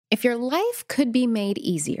If your life could be made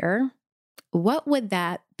easier, what would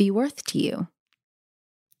that be worth to you?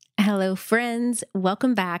 Hello, friends.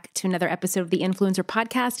 Welcome back to another episode of the Influencer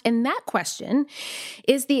Podcast. And that question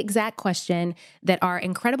is the exact question that our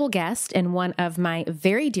incredible guest and one of my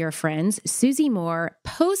very dear friends, Susie Moore,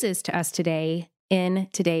 poses to us today in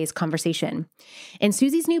today's conversation. In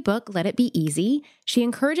Susie's new book, Let It Be Easy, she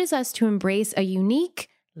encourages us to embrace a unique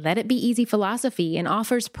Let It Be Easy philosophy and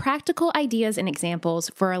offers practical ideas and examples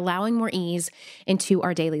for allowing more ease into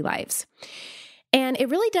our daily lives. And it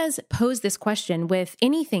really does pose this question with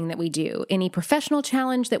anything that we do, any professional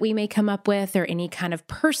challenge that we may come up with, or any kind of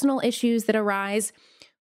personal issues that arise.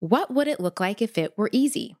 What would it look like if it were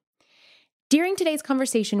easy? During today's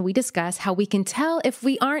conversation, we discuss how we can tell if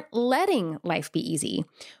we aren't letting life be easy.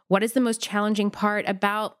 What is the most challenging part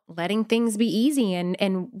about letting things be easy?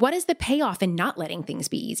 And what is the payoff in not letting things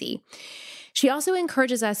be easy? She also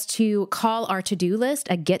encourages us to call our to-do list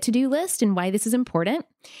a get-to-do list and why this is important.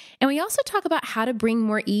 And we also talk about how to bring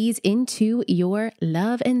more ease into your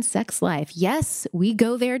love and sex life. Yes, we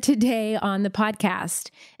go there today on the podcast.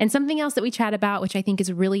 And something else that we chat about, which I think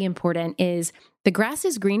is really important, is the grass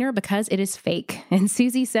is greener because it is fake. And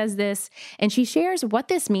Susie says this, and she shares what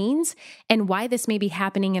this means and why this may be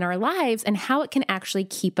happening in our lives and how it can actually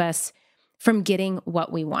keep us from getting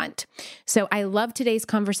what we want. So I love today's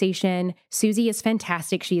conversation. Susie is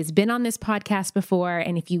fantastic. She has been on this podcast before.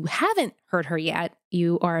 And if you haven't heard her yet,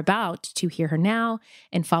 you are about to hear her now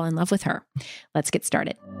and fall in love with her. Let's get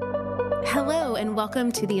started. Hello, and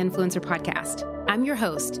welcome to the Influencer Podcast. I'm your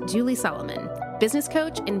host, Julie Solomon, business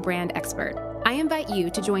coach and brand expert. I invite you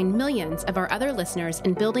to join millions of our other listeners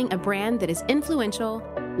in building a brand that is influential,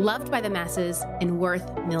 loved by the masses, and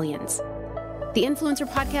worth millions. The Influencer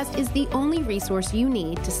Podcast is the only resource you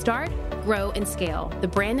need to start, grow, and scale the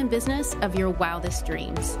brand and business of your wildest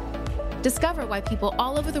dreams. Discover why people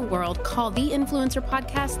all over the world call the Influencer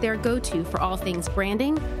Podcast their go-to for all things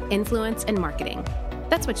branding, influence, and marketing.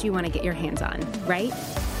 That's what you want to get your hands on, right?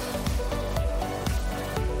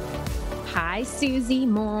 Hi, Susie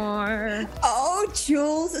Moore. Oh,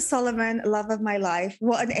 Jules Solomon, love of my life.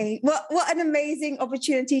 What an amazing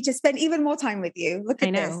opportunity to spend even more time with you. Look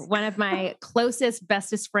at this. I know, one of my closest,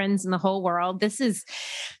 bestest friends in the whole world. This is,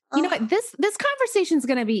 you know what, this conversation is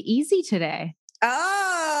going to be easy today.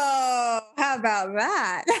 Oh, how about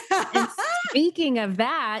that? And speaking of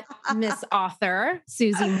that, Miss Author,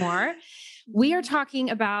 Susie Moore, we are talking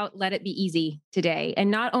about Let It Be Easy today. And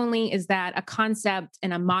not only is that a concept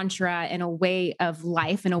and a mantra and a way of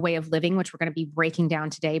life and a way of living, which we're going to be breaking down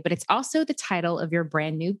today, but it's also the title of your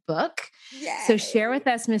brand new book. Yes. So share with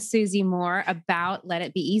us, Miss Susie Moore, about Let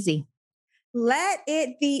It Be Easy. Let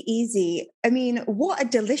it be easy. I mean, what a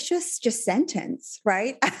delicious just sentence,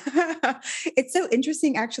 right? It's so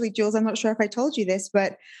interesting, actually, Jules. I'm not sure if I told you this,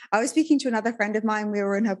 but I was speaking to another friend of mine. We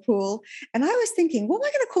were in her pool, and I was thinking, what am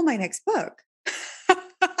I going to call my next book?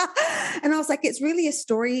 And I was like, it's really a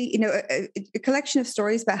story, a collection of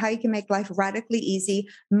stories about how you can make life radically easy,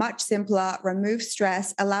 much simpler, remove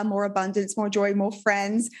stress, allow more abundance, more joy, more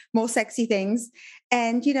friends, more sexy things.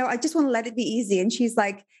 And, I just want to let it be easy. And she's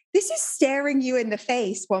like, this is staring you in the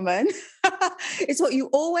face, woman. It's what you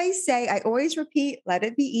always say. I always repeat, let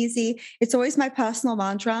it be easy. It's always my personal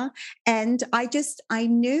mantra. And I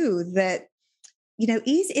knew that,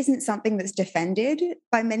 ease isn't something that's defended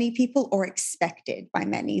by many people or expected by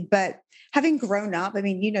many. But having grown up, I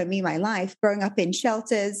mean, me, my life, growing up in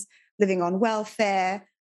shelters, living on welfare,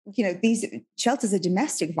 these shelters are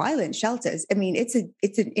domestic violence shelters. I mean, it's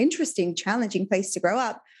an interesting, challenging place to grow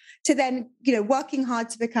up. To then, working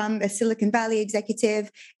hard to become a Silicon Valley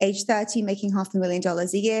executive, age 30, making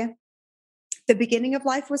 $500,000 a year. The beginning of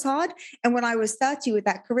life was hard. And when I was 30 with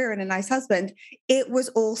that career and a nice husband, it was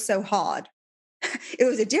also hard. It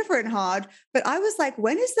was a different hard, but I was like,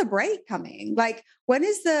 when is the break coming? Like, when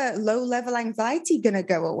is the low level anxiety going to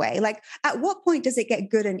go away? Like, at what point does it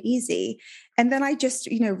get good and easy? And then I just,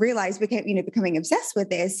 realized, becoming obsessed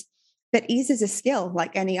with this, that ease is a skill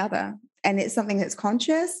like any other. And it's something that's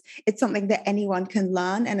conscious. It's something that anyone can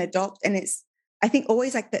learn and adopt. And it's, I think,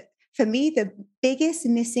 always like that, for me, the biggest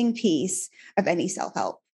missing piece of any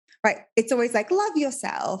self-help, right? It's always like, love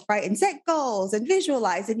yourself, right? And set goals and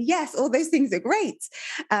visualize. And yes, all those things are great.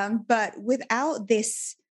 But without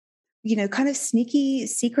this, kind of sneaky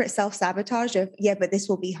secret self-sabotage of, yeah, but this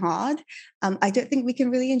will be hard. I don't think we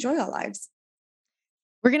can really enjoy our lives.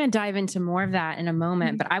 We're going to dive into more of that in a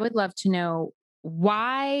moment, but I would love to know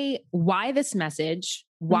why this message,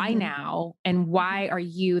 why now, and why are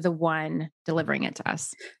you the one delivering it to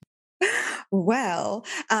us? Well,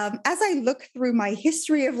 as I look through my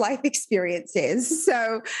history of life experiences,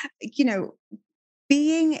 so,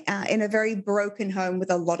 being in a very broken home with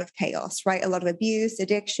a lot of chaos, right? A lot of abuse,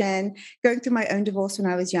 addiction, going through my own divorce when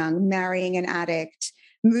I was young, marrying an addict,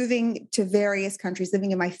 moving to various countries,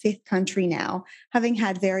 living in my fifth country now, having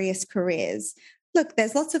had various careers. Look,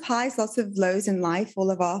 there's lots of highs, lots of lows in life. All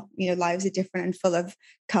of our, lives are different and full of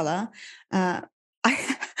color. I,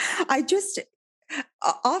 I just,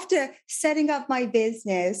 after setting up my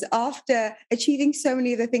business, after achieving so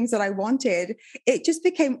many of the things that I wanted, it just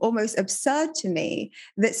became almost absurd to me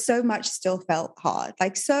that so much still felt hard.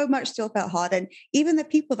 Like so much still felt hard. And even the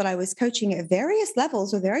people that I was coaching at various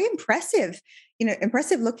levels were very impressive,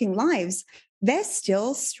 impressive looking lives. They're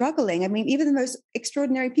still struggling. I mean, even the most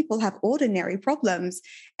extraordinary people have ordinary problems.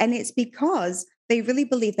 And it's because they really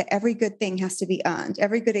believe that every good thing has to be earned.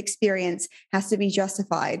 Every good experience has to be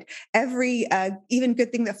justified. Every even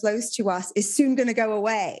good thing that flows to us is soon going to go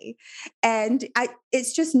away. And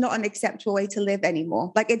it's just not an acceptable way to live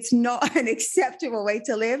anymore. Like it's not an acceptable way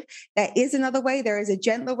to live. There is another way. There is a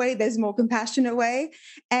gentler way. There's a more compassionate way.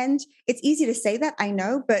 And it's easy to say that, I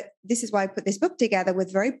know, but this is why I put this book together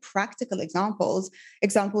with very practical examples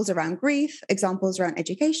around grief, examples around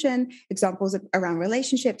education, examples around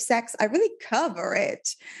relationships, sex. I really cover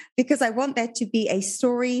it because I want there to be a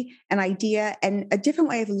story, an idea, and a different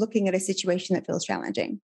way of looking at a situation that feels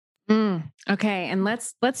challenging. Okay. And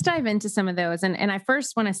let's dive into some of those. And I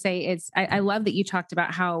first want to say I love that you talked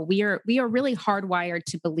about how we are really hardwired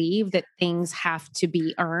to believe that things have to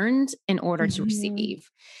be earned in order to receive.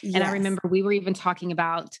 Yes. And I remember we were even talking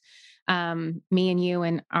about me and you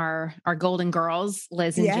and our golden girls,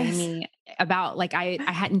 Liz and Jamie, about like, I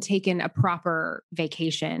hadn't taken a proper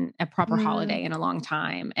vacation, a proper holiday in a long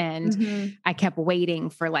time. And I kept waiting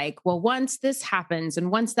for like, well, once this happens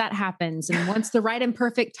and once that happens and once the right and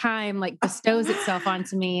perfect time like bestows itself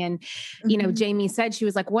onto me. And, Jamie said, she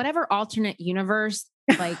was like, whatever alternate universe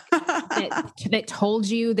like that told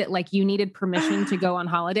you that like you needed permission to go on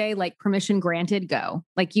holiday, like permission granted, go.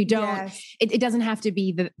 Like you don't, it doesn't have to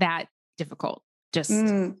be that difficult. Just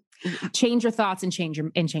change your thoughts and change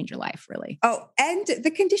your life, really. Oh, and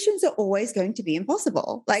the conditions are always going to be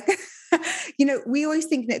impossible. Like, we always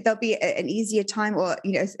think that there'll be an easier time or,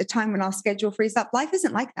 a time when our schedule frees up. Life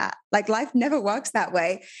isn't like that. Like life never works that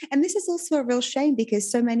way. And this is also a real shame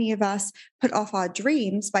because so many of us put off our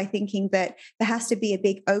dreams by thinking that there has to be a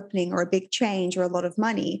big opening or a big change or a lot of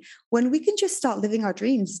money when we can just start living our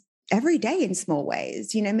dreams every day in small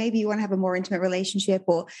ways. Maybe you want to have a more intimate relationship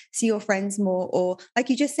or see your friends more, or like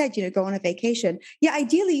you just said, go on a vacation. Yeah,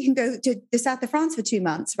 ideally you can go to the south of France for 2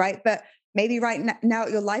 months, right? But maybe right now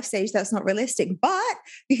at your life stage, that's not realistic, but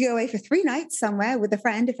you can go away for 3 nights somewhere with a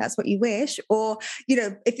friend if that's what you wish. Or,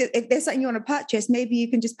 if there's something you want to purchase, maybe you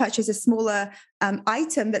can just purchase a smaller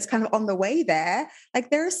item that's kind of on the way there. Like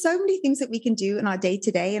there are so many things that we can do in our day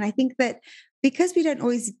to day. And I think that because we don't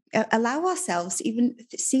always allow ourselves to even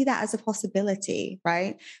see that as a possibility,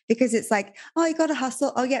 right? Because it's like, oh, you got to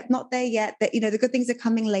hustle. Oh, yeah, not there yet. That, the good things are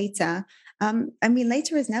coming later.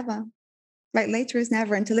 Later is never, right? Later is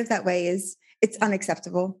never. And to live that way it's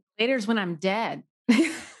unacceptable. Later is when I'm dead.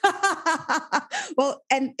 Well,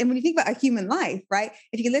 and when you think about a human life, right?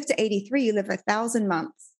 If you live to 83, you live 1,000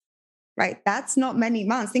 months. Right. That's not many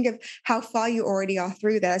months. Think of how far you already are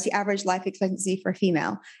through that. That's the average life expectancy for a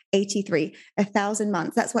female, 83, 1,000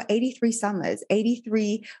 months. That's what 83 summers,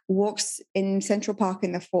 83 walks in Central Park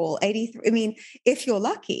in the fall, 83. I mean, if you're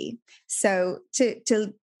lucky. So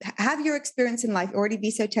to have your experience in life already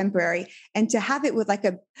be so temporary and to have it with like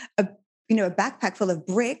a backpack full of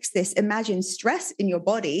bricks, this imagined stress in your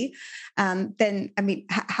body, then,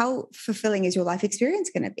 how fulfilling is your life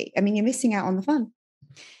experience going to be? I mean, you're missing out on the fun.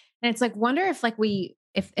 And it's like, wonder if like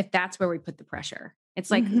if that's where we put the pressure.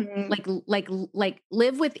 It's like, like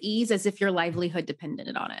live with ease as if your livelihood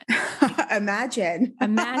depended on it. Imagine.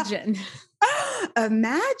 Imagine.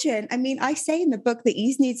 I mean, I say in the book that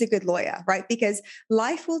ease needs a good lawyer, right? Because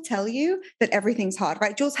life will tell you that everything's hard,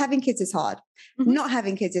 right? Jules, having kids is hard. Not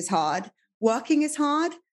having kids is hard. Working is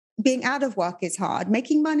hard. Being out of work is hard.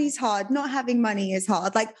 Making money is hard. Not having money is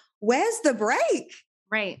hard. Like, where's the break?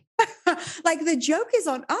 Right. Like the joke is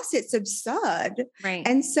on us. It's absurd. Right.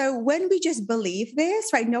 And so when we just believe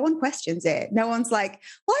this, right, no one questions it. No one's like,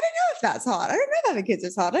 well, I don't know if that's hard. I don't know if having kids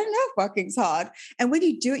is hard. I don't know if working's hard. And when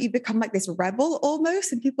you do it, you become like this rebel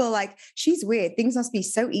almost. And people are like, she's weird. Things must be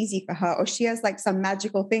so easy for her. Or she has like some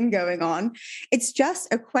magical thing going on. It's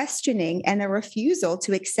just a questioning and a refusal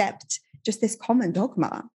to accept just this common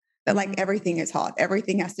dogma. That like everything is hard,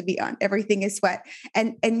 everything has to be earned, everything is sweat.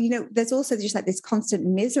 And there's also just like this constant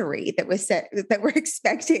misery that we're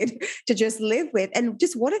expected to just live with. And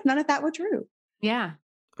just what if none of that were true? Yeah.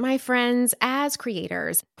 My friends, as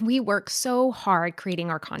creators, we work so hard creating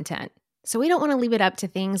our content. So we don't want to leave it up to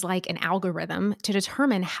things like an algorithm to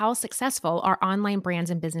determine how successful our online brands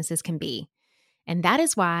and businesses can be. And that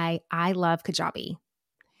is why I love Kajabi.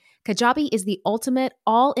 Kajabi is the ultimate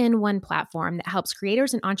all-in-one platform that helps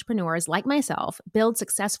creators and entrepreneurs like myself build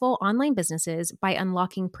successful online businesses by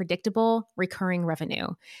unlocking predictable, recurring revenue.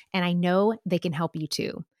 And I know they can help you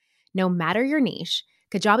too. No matter your niche,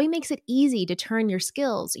 Kajabi makes it easy to turn your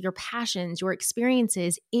skills, your passions, your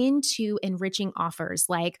experiences into enriching offers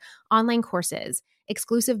like online courses,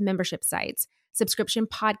 exclusive membership sites, subscription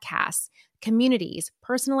podcasts, communities,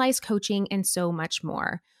 personalized coaching, and so much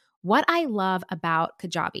more. What I love about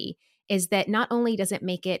Kajabi is that not only does it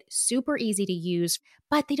make it super easy to use,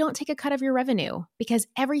 but they don't take a cut of your revenue because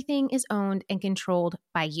everything is owned and controlled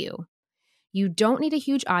by you. You don't need a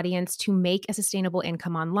huge audience to make a sustainable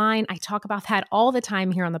income online. I talk about that all the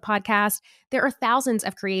time here on the podcast. There are thousands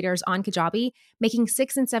of creators on Kajabi making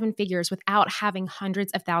 6 and 7 figures without having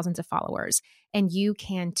hundreds of thousands of followers, and you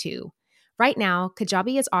can too. Right now,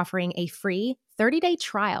 Kajabi is offering a free 30-day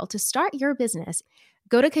trial to start your business.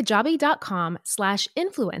 Go to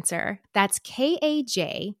kajabi.com/influencer. That's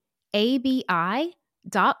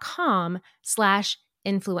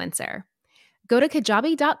KAJABI.com/influencer. Go to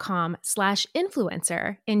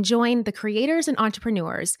kajabi.com/influencer and join the creators and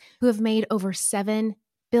entrepreneurs who have made over $7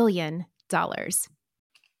 billion.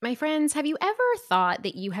 My friends, have you ever thought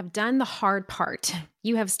that you have done the hard part?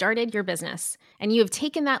 You have started your business and you have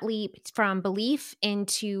taken that leap from belief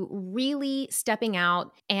into really stepping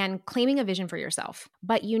out and claiming a vision for yourself.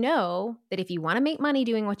 But you know that if you want to make money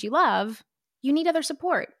doing what you love, you need other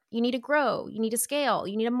support. You need to grow. You need to scale.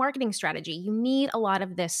 You need a marketing strategy. You need a lot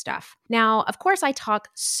of this stuff. Now, of course, I talk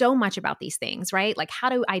so much about these things, right? Like how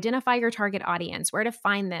to identify your target audience, where to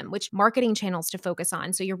find them, which marketing channels to focus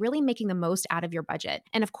on. So you're really making the most out of your budget.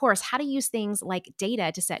 And of course, how to use things like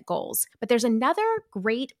data to set goals. But there's another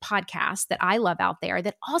great podcast that I love out there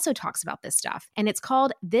that also talks about this stuff. And it's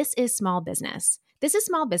called This is Small Business. This is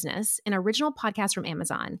Small Business, an original podcast from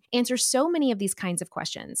Amazon, answers so many of these kinds of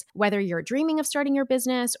questions. Whether you're dreaming of starting your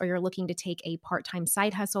business or you're looking to take a part-time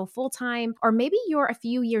side hustle full-time, or maybe you're a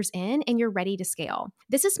few years in and you're ready to scale.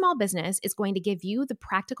 This is Small Business is going to give you the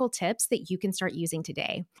practical tips that you can start using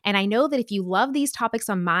today. And I know that if you love these topics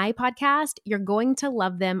on my podcast, you're going to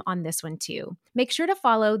love them on this one too. Make sure to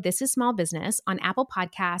follow This is Small Business on Apple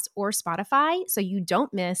Podcasts or Spotify so you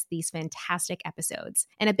don't miss these fantastic episodes.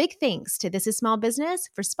 And a big thanks to This is Small Business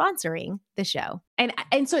for sponsoring the show. And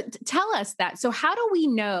so tell us that. So how do we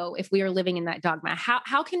know if we are living in that dogma?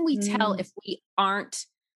 How can we tell if we aren't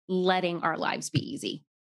letting our lives be easy?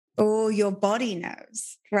 Oh, your body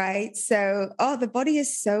knows, right? So, the body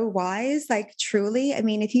is so wise, like truly. I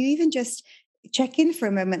mean, if you even just check in for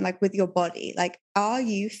a moment, like with your body, like, are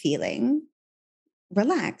you feeling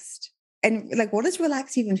relaxed? And like, what does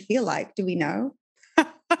relax even feel like? Do we know?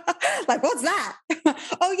 Like, what's that?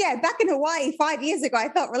 Oh, yeah. Back in Hawaii 5 years ago, I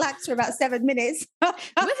felt relaxed for about 7 minutes.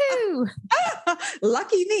 Woohoo!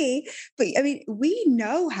 Lucky me. But I mean, we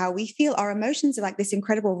know how we feel. Our emotions are like this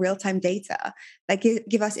incredible real-time data that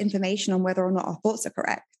give us information on whether or not our thoughts are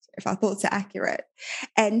correct, if our thoughts are accurate.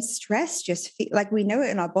 And stress just like we know it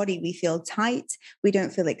in our body. We feel tight. We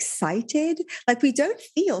don't feel excited. Like we don't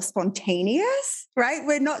feel spontaneous, right?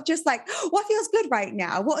 We're not just like, what feels good right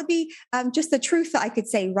now? What would be just the truth that I could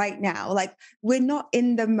say right now? Like we're not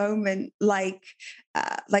in the moment like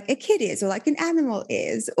a kid is, or like an animal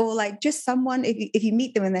is, or like just someone, if you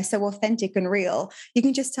meet them and they're so authentic and real, you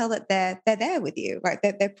can just tell that they're there with you, right?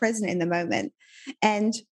 They're present in the moment.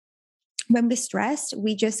 And when we're stressed,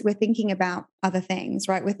 we're thinking about other things,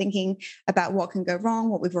 right? We're thinking about what can go wrong,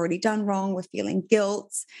 what we've already done wrong. We're feeling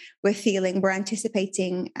guilt. We're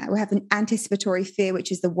anticipating, we have an anticipatory fear,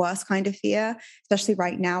 which is the worst kind of fear, especially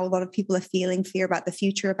right now. A lot of people are feeling fear about the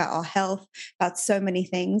future, about our health, about so many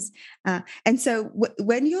things. And so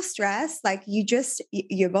when you're stressed, like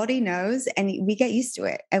your body knows, and we get used to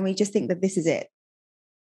it, and we just think that this is it.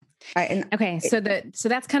 Right. And okay. So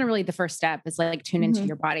that's kind of really the first step is like tune into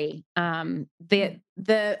your body.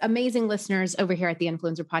 The amazing listeners over here at the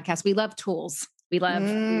Influencer Podcast, we love tools. We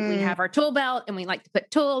have our tool belt and we like to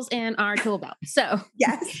put tools in our tool belt. So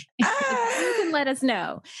yes, you can let us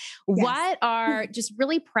know what are just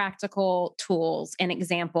really practical tools and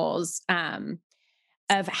examples,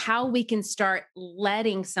 of how we can start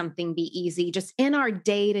letting something be easy just in our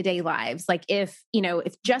day-to-day lives. Like if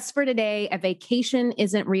just for today, a vacation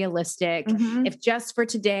isn't realistic, if just for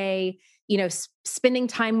today, spending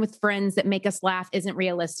time with friends that make us laugh isn't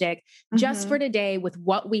realistic. Just for today, with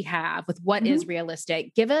what we have, with what is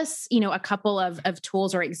realistic, give us, a couple of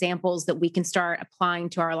tools or examples that we can start applying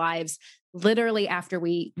to our lives literally after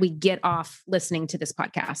we get off listening to this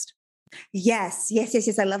podcast. Yes.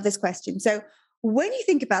 I love this question. So when you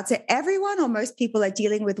think about it, everyone or most people are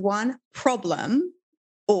dealing with one problem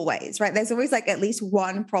always, right? There's always like at least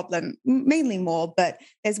one problem, mainly more, but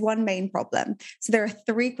there's one main problem. So there are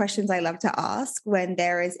 3 questions I love to ask when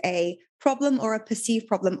there is a problem or a perceived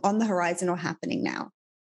problem on the horizon or happening now.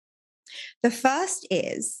 The first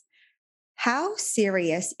is, how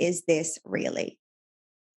serious is this really?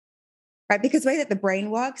 Right? Because the way that the brain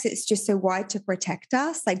works, it's just so wired to protect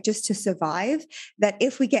us, like just to survive, that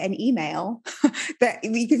if we get an email that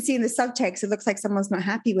you can see in the subtext, it looks like someone's not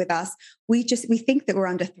happy with us. We think that we're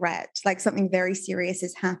under threat, like something very serious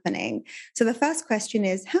is happening. So the first question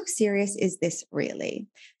is, how serious is this really?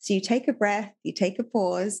 So you take a breath, you take a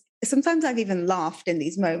pause. Sometimes I've even laughed in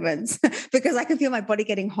these moments because I can feel my body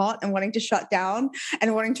getting hot and wanting to shut down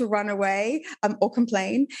and wanting to run away or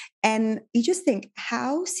complain. And you just think,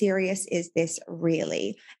 how serious is this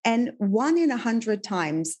really? And 1 in 100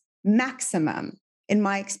 times maximum, in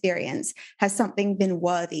my experience, has something been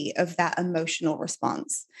worthy of that emotional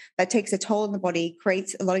response that takes a toll on the body,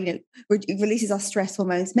 creates a lot of, releases our stress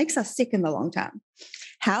hormones, makes us sick in the long term.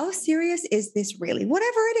 How serious is this really?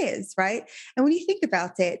 Whatever it is, right? And when you think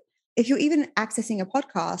about it, if you're even accessing a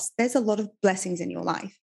podcast, there's a lot of blessings in your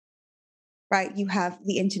life, right? You have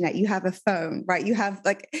the internet, you have a phone, right? You have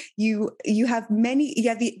you have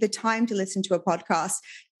the time to listen to a podcast.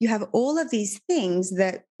 You have all of these things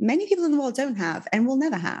that many people in the world don't have and will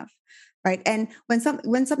never have, right? And when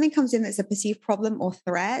something comes in that's a perceived problem or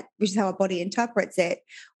threat, which is how our body interprets it,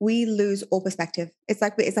 we lose all perspective. It's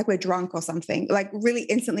like we're drunk or something, like really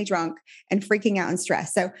instantly drunk and freaking out and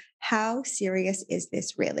stressed. So how serious is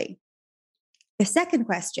this really? The second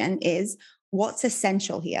question is, what's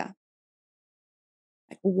essential here?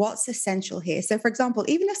 Like, what's essential here? So, for example,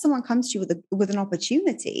 even if someone comes to you with an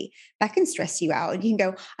opportunity, that can stress you out, and you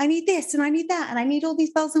can go, "I need this, and I need that, and I need all these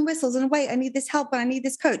bells and whistles, and wait, I need this help, and I need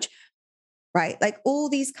this coach." Right? Like all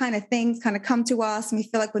these kind of things kind of come to us, and we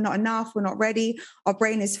feel like we're not enough, we're not ready. Our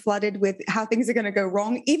brain is flooded with how things are going to go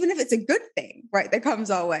wrong, even if it's a good thing, right? That comes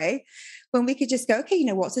our way. When we could just go, okay,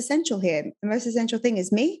 what's essential here? The most essential thing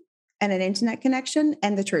is me and an internet connection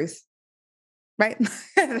and the truth. Right?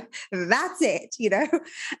 That's it,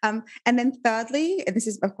 And then thirdly, and this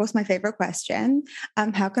is, of course, my favorite question,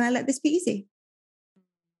 how can I let this be easy?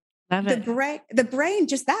 Love it. The brain,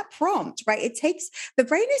 just that prompt, right? The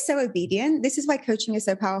brain is so obedient. This is why coaching is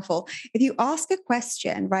so powerful. If you ask a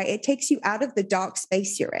question, right, it takes you out of the dark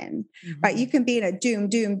space you're in, right? You can be in a doom,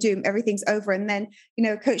 everything's over. And then,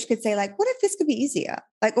 a coach could say like, what if this could be easier?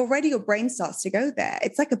 Like already your brain starts to go there.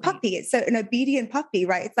 It's like a puppy. It's an obedient puppy,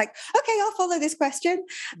 right? It's like, okay, I'll follow this question.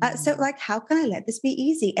 So like, how can I let this be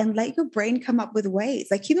easy? And let your brain come up with ways.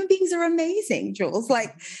 Like human beings are amazing, Jules.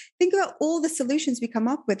 Like think about all the solutions we come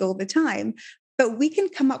up with all the time, but we can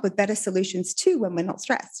come up with better solutions too when we're not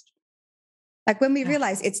stressed. Like when we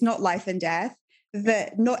realize it's not life and death,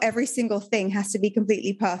 that not every single thing has to be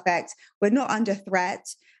completely perfect. We're not under threat.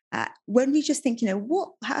 When we just think,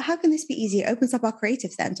 how can this be easy? It opens up our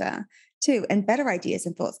creative center too, and better ideas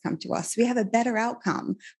and thoughts come to us. We have a better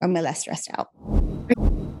outcome when we're less stressed out.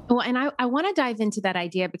 Well, and I want to dive into that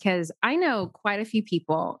idea because I know quite a few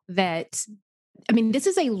people that, this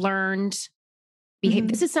is a learned behavior.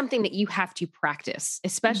 This is something that you have to practice,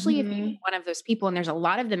 especially if you're one of those people. And there's a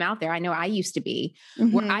lot of them out there. I know I used to be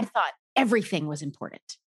where I thought everything was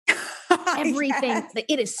important. Everything. Yes.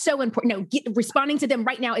 It is so important. No, responding to them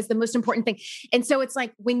right now is the most important thing. And so it's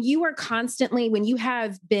like when you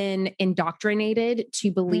have been indoctrinated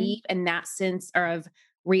to believe in that sense of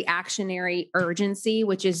reactionary urgency,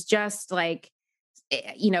 which is just like,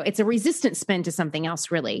 it's a resistance spin to something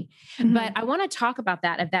else really. But I want to talk about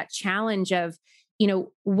that challenge of,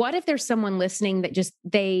 what if there's someone listening that just,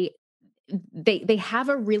 they have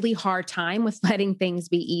a really hard time with letting things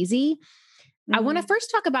be easy. I want to first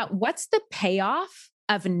talk about what's the payoff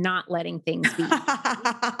of not letting things be. And then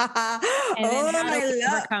how do we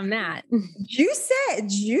overcome that?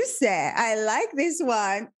 Juicy. I like this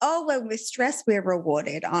one. Oh, when we're stressed, we're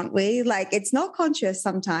rewarded, aren't we? Like it's not conscious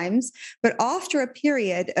sometimes, but after a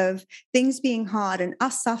period of things being hard and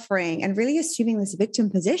us suffering and really assuming this victim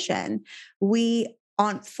position, we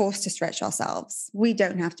aren't forced to stretch ourselves. We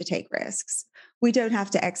don't have to take risks. We don't have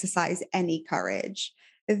to exercise any courage.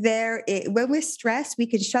 when we're stressed, we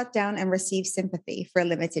can shut down and receive sympathy for a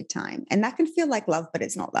limited time. And that can feel like love, but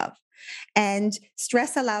it's not love. And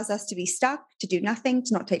stress allows us to be stuck, to do nothing,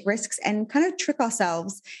 to not take risks, and kind of trick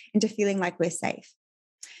ourselves into feeling like we're safe.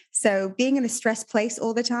 So being in a stressed place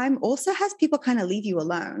all the time also has people kind of leave you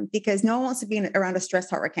alone, because no one wants to be around a stress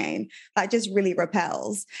hurricane. That just really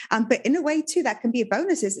repels. But in a way too, that can be a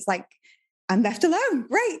bonus. It's like, I'm left alone.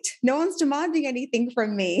 Great. No one's demanding anything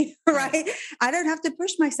from me, right? I don't have to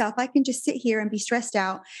push myself. I can just sit here and be stressed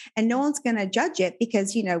out, and no one's going to judge it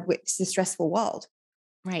because, it's a stressful world.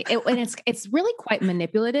 Right. And it's really quite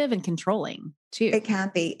manipulative and controlling too. It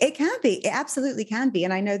can be. It can be. It absolutely can be.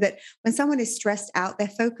 And I know that when someone is stressed out, they're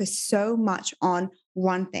focused so much on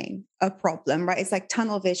one thing, a problem, right? It's like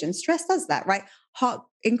tunnel vision. Stress does that, right? Heart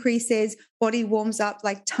increases, body warms up,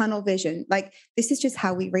 like tunnel vision. Like this is just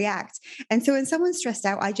how we react. And so when someone's stressed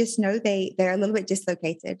out, I just know they're a little bit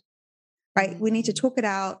dislocated, right? We need to talk it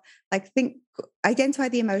out, like identify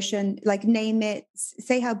the emotion, like name it,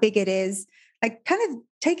 say how big it is, like kind of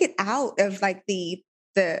take it out of like the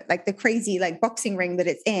crazy like boxing ring that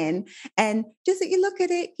it's in, and just that you look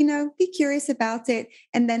at it, be curious about it,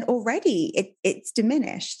 and then already it's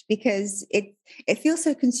diminished because it feels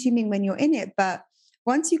so consuming when you're in it. But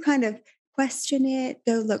once you kind of question it,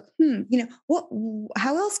 go look,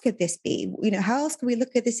 how else could this be? How else could we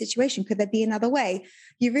look at this situation? Could there be another way?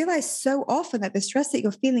 You realize so often that the stress that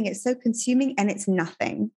you're feeling is so consuming and it's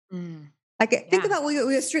nothing. Like think about what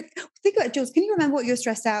you're think about, Jules, can you remember what you were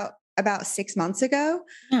stressed out about 6 months ago?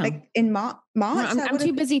 No. Like in March? No, I'm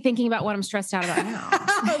too busy thinking about what I'm stressed out about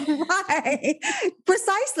now. Right.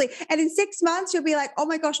 Precisely. And in 6 months, you'll be like, oh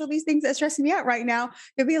my gosh, all these things that are stressing me out right now.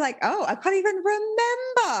 You'll be like, oh, I can't even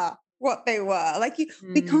remember what they were. Like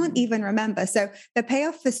we can't even remember. So the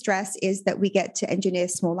payoff for stress is that we get to engineer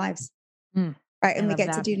small lives. Right. And we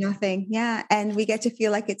get to do nothing. Yeah. And we get to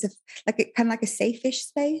feel like it's kind of like a safe-ish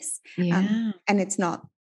space. Yeah. And it's not.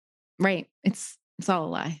 Right. It's all a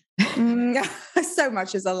lie. So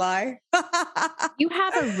much is a lie. You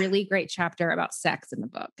have a really great chapter about sex in the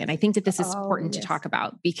book. And I think that this is important to talk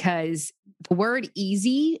about, because the word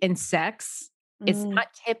easy and sex is not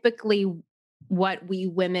typically what we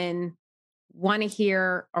women want to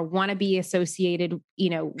hear or want to be associated,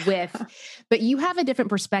 with, but you have a different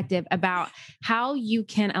perspective about how you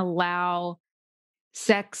can allow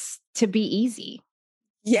sex to be easy.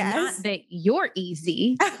 Yes. Not that you're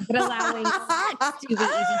easy, but allowing sex to be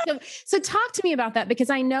easy. So talk to me about that, because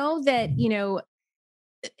I know that,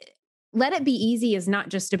 let it be easy is not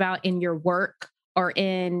just about in your work or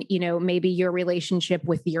in, maybe your relationship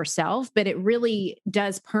with yourself, but it really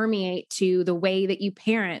does permeate to the way that you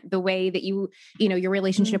parent, the way that your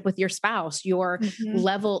relationship with your spouse, your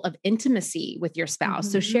level of intimacy with your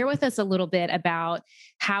spouse. So share with us a little bit about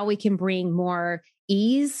how we can bring more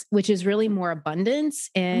ease, which is really more abundance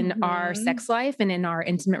in our sex life and in our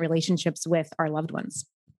intimate relationships with our loved ones.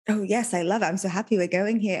 Oh, yes. I love it. I'm so happy we're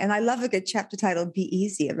going here. And I love a good chapter titled Be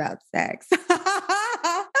Easy About Sex.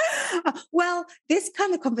 Well, this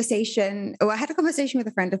kind of conversation, I had a conversation with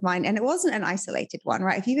a friend of mine, and it wasn't an isolated one,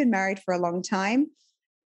 right? If you've been married for a long time,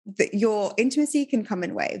 your intimacy can come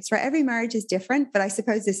in waves, right? Every marriage is different, but I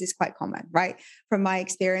suppose this is quite common, right? From my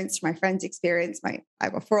experience, from my friend's experience, I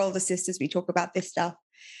have 4 older sisters, we talk about this stuff.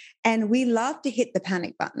 And we love to hit the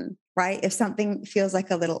panic button, right? If something feels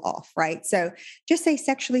like a little off, right? So just say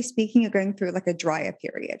sexually speaking, you're going through like a drier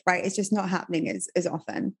period, right? It's just not happening as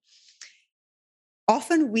often.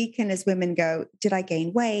 Often we can, as women, go, did I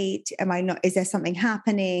gain weight? Am I not, is there something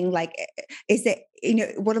happening? Like, is it,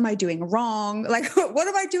 what am I doing wrong? Like, what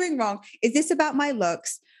am I doing wrong? Is this about my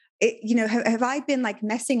looks? Have I been like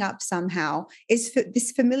messing up somehow? Is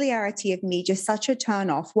this familiarity of me just such a turn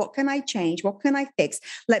off? What can I change? What can I fix?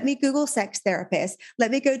 Let me Google sex therapist.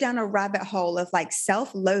 Let me go down a rabbit hole of like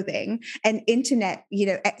self-loathing and internet,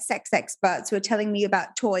 sex experts who are telling me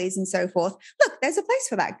about toys and so forth. Look, there's a place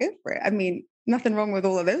for that. Go for it. I mean, nothing wrong with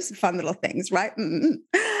all of those fun little things, right?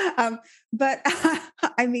 But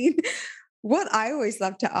I mean, what I always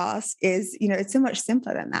love to ask is, it's so much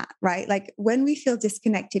simpler than that, right? Like when we feel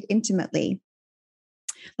disconnected intimately,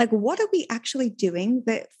 like what are we actually doing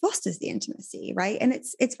that fosters the intimacy, right? And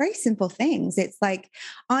it's very simple things. It's like,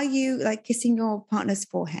 are you like kissing your partner's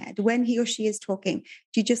forehead when he or she is talking?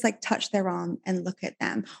 Do you just like touch their arm and look at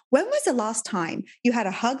them? When was the last time you had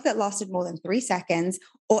a hug that lasted more than 3 seconds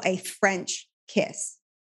or a French kiss?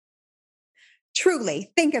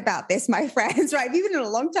 truly think about this, my friends, right? Even in a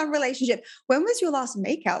long-term relationship, when was your last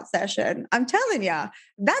makeout session? I'm telling you,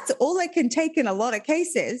 that's all it can take in a lot of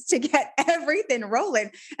cases to get everything rolling.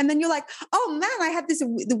 And then you're like, oh man, I had this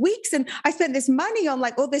the weeks and I spent this money on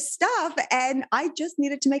like all this stuff and I just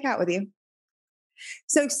needed to make out with you.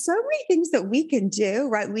 So many things that we can do,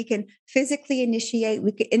 right? We can physically initiate,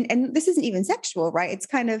 we can, and this isn't even sexual, right? It's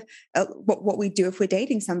kind of what we do if we're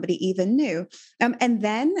dating somebody even new. And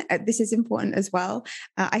then this is important as well.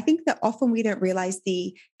 I think that often we don't realize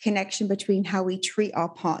the connection between how we treat our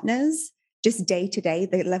partners just day to day,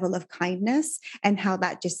 the level of kindness and how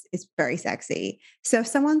that just is very sexy. So if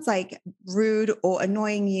someone's like rude or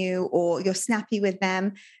annoying you or you're snappy with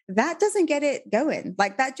them, that doesn't get it going.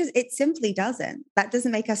 Like that just, it simply doesn't. That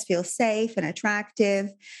doesn't make us feel safe and attractive.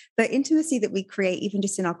 The intimacy that we create, even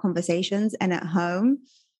just in our conversations and at home,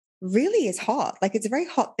 really is hot. Like it's a very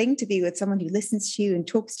hot thing to be with someone who listens to you and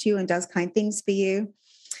talks to you and does kind things for you.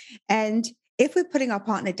 And if we're putting our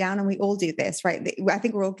partner down, and we all do this, right? I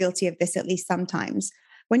think we're all guilty of this at least sometimes.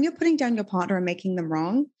 When you're putting down your partner and making them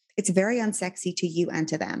wrong, it's very unsexy to you and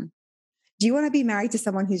to them. Do you want to be married to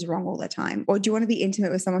someone who's wrong all the time? Or do you want to be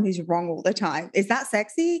intimate with someone who's wrong all the time? Is that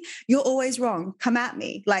sexy? You're always wrong. Come at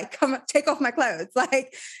me. Like, come take off my clothes.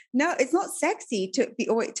 Like, no, it's not sexy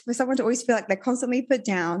for someone to always feel like they're constantly put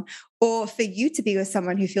down, or for you to be with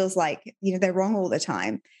someone who feels like, they're wrong all the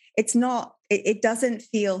time. It's not, it doesn't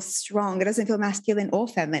feel strong. It doesn't feel masculine or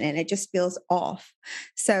feminine. It just feels off.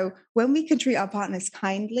 So when we can treat our partners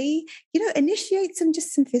kindly, initiate some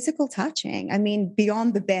physical touching. I mean,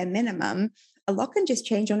 beyond the bare minimum, a lot can just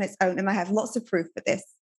change on its own. And I have lots of proof for this.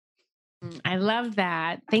 I love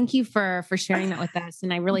that. Thank you for sharing that with us.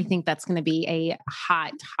 And I really think that's going to be a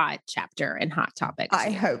hot chapter and hot topic.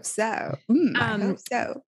 I hope so. I hope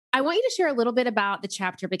so. I want you to share a little bit about the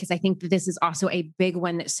chapter, because I think that this is also a big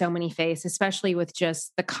one that so many face, especially with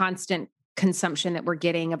just the constant consumption that we're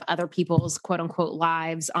getting of other people's quote unquote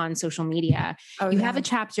lives on social media. You have a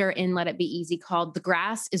chapter in Let It Be Easy called "The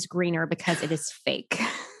Grass is Greener Because It Is Fake."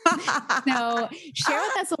 So share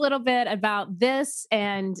with us a little bit about this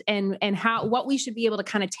and what we should be able to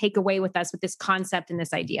kind of take away with us with this concept and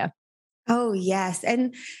this idea. Oh, yes.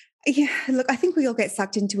 And yeah, look, I think we all get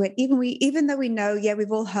sucked into it. Even though we know,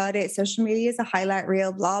 we've all heard it. Social media is a highlight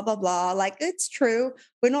reel, blah, blah, blah. Like it's true.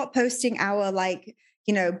 We're not posting our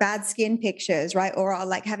bad skin pictures, right? Or our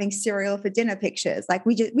like having cereal for dinner pictures. Like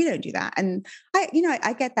we don't do that. And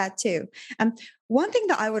I get that too. One thing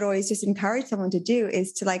that I would always just encourage someone to do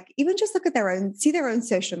is to like, even just look at see their own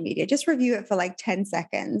social media, just review it for like 10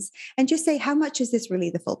 seconds and just say, how much is this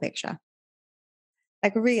really the full picture?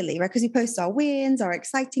 Like really, right? Because we post our wins, our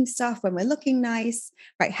exciting stuff when we're looking nice,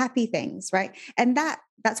 right? Happy things, right? And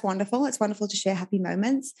that's wonderful. It's wonderful to share happy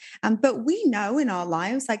moments. But we know in our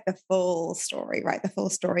lives, like the full story, right? The full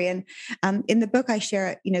story. And in the book, I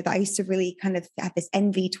share, that I used to really kind of have this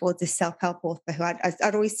envy towards this self-help author who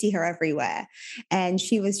I'd always see her everywhere. And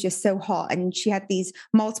she was just so hot. And she had these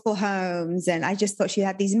multiple homes. And I just thought she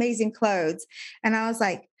had these amazing clothes. And I was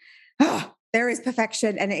like, oh, there is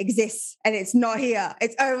perfection and it exists and it's not here.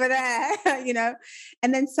 It's over there,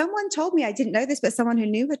 And then someone told me, I didn't know this, but someone who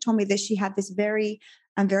knew her told me that she had this very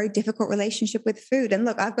difficult relationship with food. And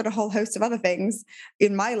look, I've got a whole host of other things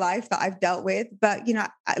in my life that I've dealt with, but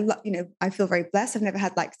I feel very blessed. I've never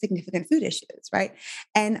had like significant food issues, right?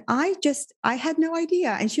 And I had no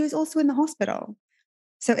idea. And she was also in the hospital.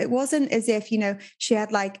 So it wasn't as if, she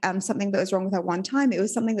had like something that was wrong with her one time. It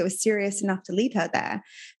was something that was serious enough to lead her there.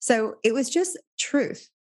 So it was just truth.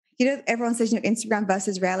 Everyone says, Instagram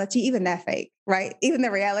versus reality, even they're fake, right? Even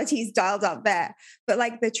the reality is dialed up there. But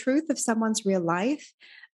like the truth of someone's real life,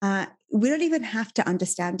 we don't even have to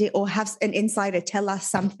understand it or have an insider tell us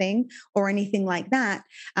something or anything like that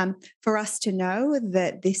for us to know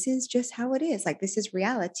that this is just how it is. Like this is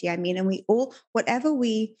reality. I mean, and we all, whatever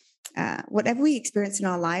we experience in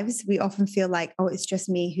our lives, we often feel like, oh, it's just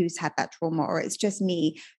me who's had that trauma, or it's just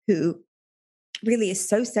me who really is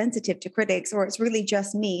so sensitive to critics, or it's really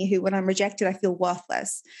just me who, when I'm rejected, I feel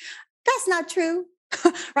worthless. That's not true.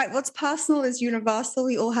 Right? What's personal is universal.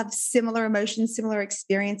 We all have similar emotions, similar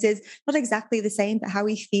experiences, not exactly the same, but how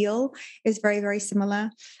we feel is very, very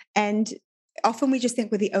similar. And often we just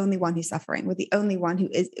think we're the only one who's suffering. We're the only one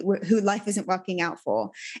who life isn't working out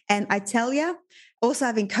for. And I tell you, also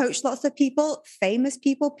having coached lots of people, famous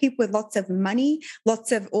people with lots of money,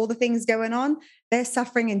 lots of all the things going on, they're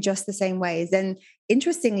suffering in just the same ways. And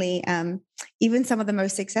interestingly, even some of the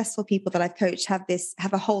most successful people that I've coached have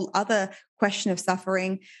a whole other question of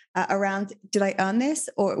suffering around, did I earn this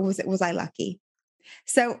or was I lucky?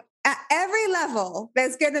 So at every level,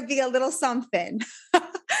 there's going to be a little something.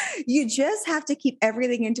 You just have to keep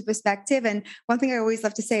everything into perspective. And one thing I always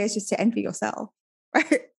love to say is just to envy yourself,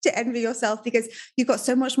 right? To envy yourself because you've got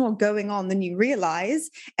so much more going on than you realize.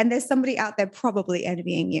 And there's somebody out there probably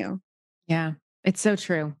envying you. Yeah, it's so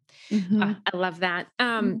true. Mm-hmm. I love that.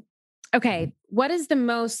 Okay. What is the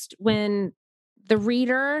most when the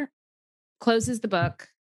reader closes the book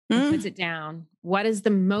and puts it down? What is the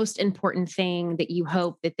most important thing that you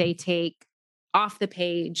hope that they take off the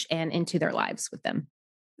page and into their lives with them?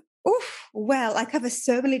 Oof. Well, I cover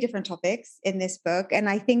so many different topics in this book. And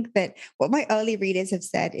I think that what my early readers have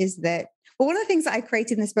said is that, well, one of the things that I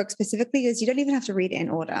created in this book specifically is you don't even have to read it in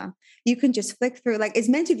order. You can just flick through, like it's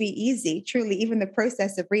meant to be easy, truly, even the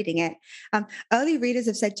process of reading it. Early readers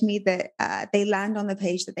have said to me that they land on the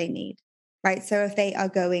page that they need, right? So if they are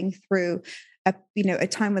going through a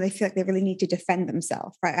time where they feel like they really need to defend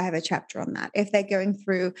themselves, right? I have a chapter on that. If they're going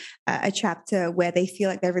through a chapter where they feel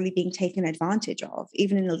like they're really being taken advantage of,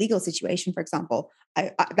 even in a legal situation, for example,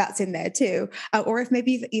 that's in there too. Or if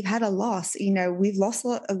maybe you've had a loss, we've lost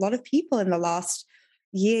a lot of people in the last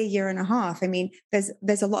year and a half. I mean,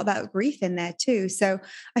 there's a lot about grief in there too. So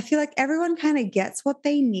I feel like everyone kind of gets what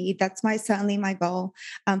they need. That's certainly my goal.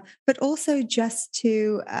 But also just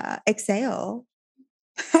to exhale.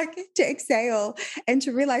 To exhale and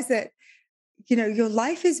to realize that, your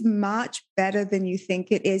life is much better than you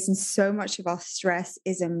think it is. And so much of our stress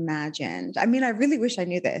is imagined. I mean, I really wish I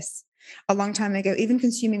knew this a long time ago, even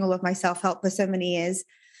consuming all of my self-help for so many years.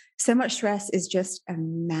 So much stress is just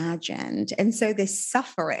imagined. And so this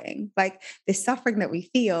suffering that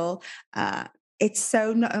we feel, it's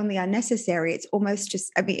so not only unnecessary, it's almost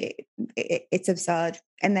just, it's absurd.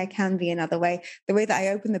 And there can be another way. The way that I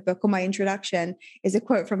open the book or my introduction is a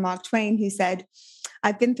quote from Mark Twain, who said,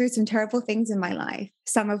 "I've been through some terrible things in my life,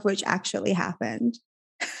 some of which actually happened."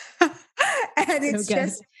 And it's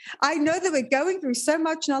just, I know that we're going through so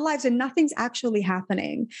much in our lives and nothing's actually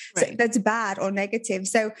happening. Right. So that's bad or negative.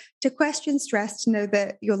 So to question stress, to know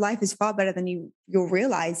that your life is far better than you're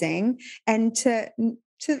realizing, and to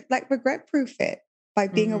regret proof it by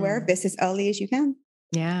being aware of this as early as you can.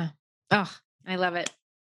 Yeah. Oh, I love it.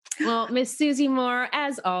 Well, Miss Susie Moore,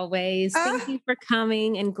 as always, thank you for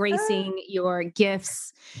coming and gracing your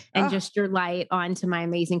gifts and just your light onto my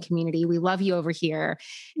amazing community. We love you over here.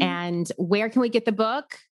 And where can we get the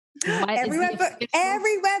book? Everywhere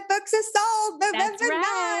books are sold, November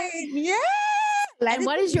 9th. Yeah. And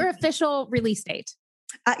what is your official release date?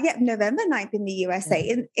 November 9th in the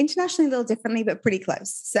USA. Internationally, a little differently, but pretty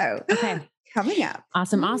close. So coming up.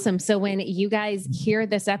 Awesome. So when you guys hear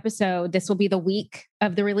this episode, this will be the week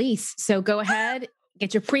of the release. So go ahead,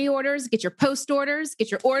 get your pre-orders, get your post orders,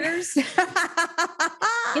 get your orders,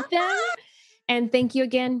 get them. And thank you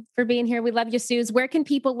again for being here. We love you, Suze. Where can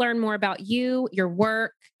people learn more about you, your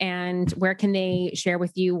work, and where can they share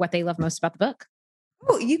with you what they love most about the book?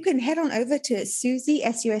 Oh, you can head on over to Susie,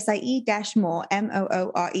 SUSIE-more,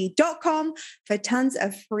 MOORE.com for tons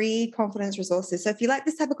of free confidence resources. So if you like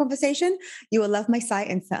this type of conversation, you will love my site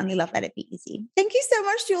and certainly love Let It Be Easy. Thank you so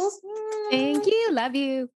much, Jules. Thank you. Love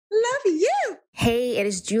you. Love you. Hey, it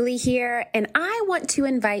is Julie here, and I want to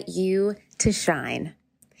invite you to Shine.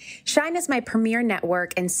 Shine is my premier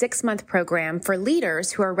network and 6-month program for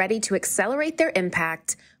leaders who are ready to accelerate their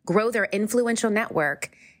impact, grow their influential network,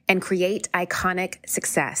 and create iconic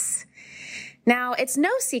success. Now, it's no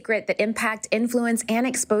secret that impact, influence, and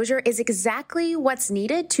exposure is exactly what's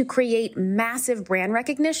needed to create massive brand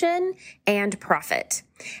recognition and profit.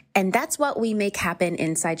 And that's what we make happen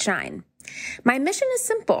inside Shine. My mission is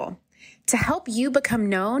simple: to help you become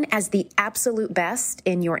known as the absolute best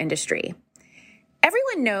in your industry.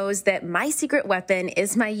 Everyone knows that my secret weapon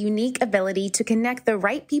is my unique ability to connect the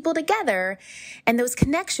right people together, and those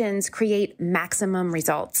connections create maximum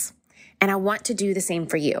results. And I want to do the same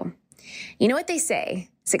for you. You know what they say,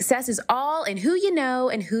 success is all in who you know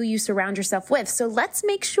and who you surround yourself with. So let's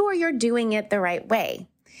make sure you're doing it the right way.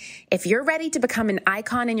 If you're ready to become an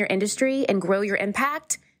icon in your industry and grow your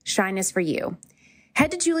impact, Shine is for you.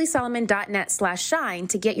 Head to juliesolomon.net/shine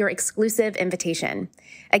to get your exclusive invitation.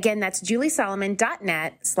 Again, that's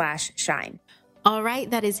juliesolomon.net/shine. All right,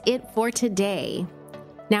 that is it for today.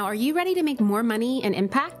 Now, are you ready to make more money and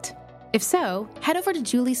impact? If so, head over to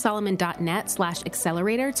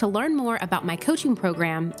juliesolomon.net/accelerator to learn more about my coaching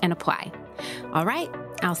program and apply. All right,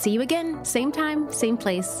 I'll see you again, same time, same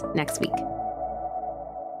place next week.